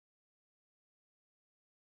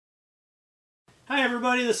Hi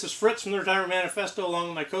everybody, this is Fritz from the Retirement Manifesto along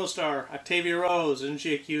with my co-star Octavia Rose. Isn't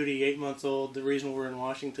she a cutie? 8 months old, the reason we're in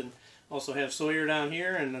Washington. Also have Sawyer down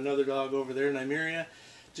here and another dog over there, Nymeria.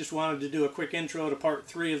 Just wanted to do a quick intro to part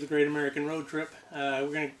 3 of the Great American Road Trip.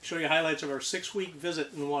 We're going to show you highlights of our 6-week visit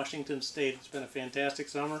in Washington State. It's been a fantastic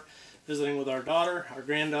summer, visiting with our daughter, our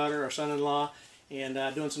granddaughter, our son-in-law,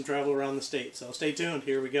 and doing some travel around the state. So stay tuned,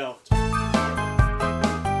 here we go.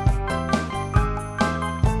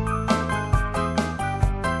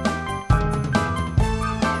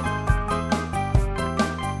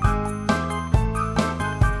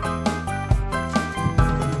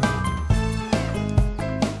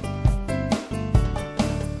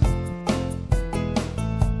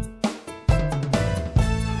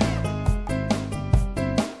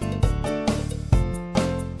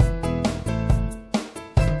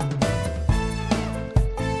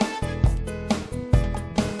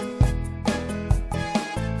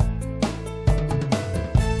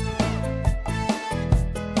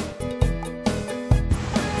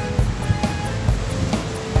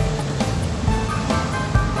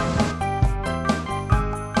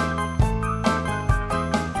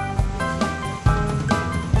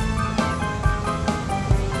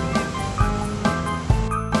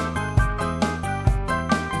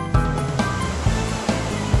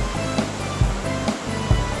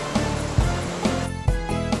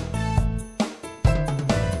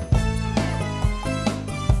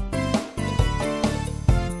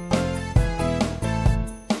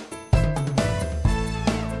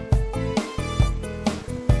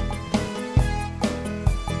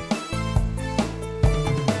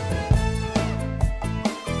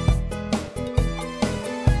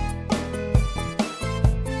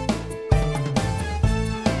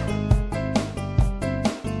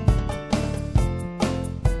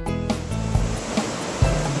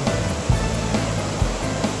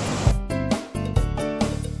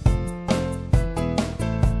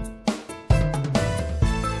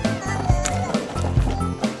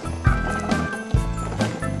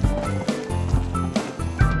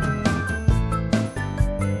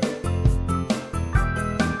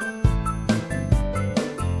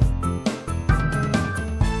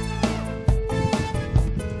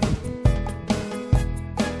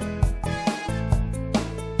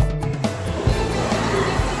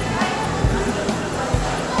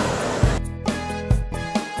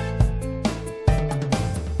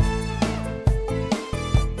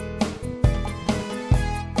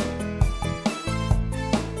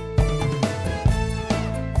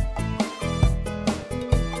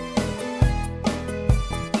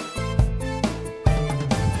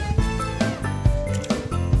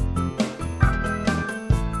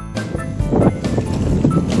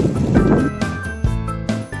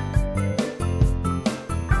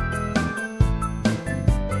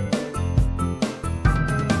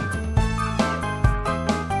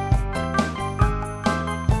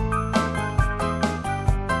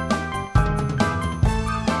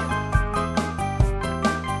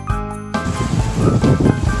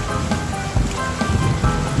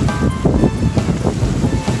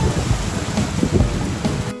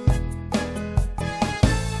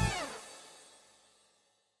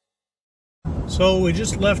 So we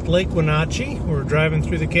just left Lake Wenatchee. We're driving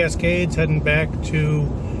through the Cascades, heading back to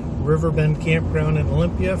Riverbend Campground in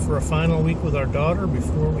Olympia for a final week with our daughter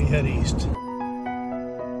before we head east.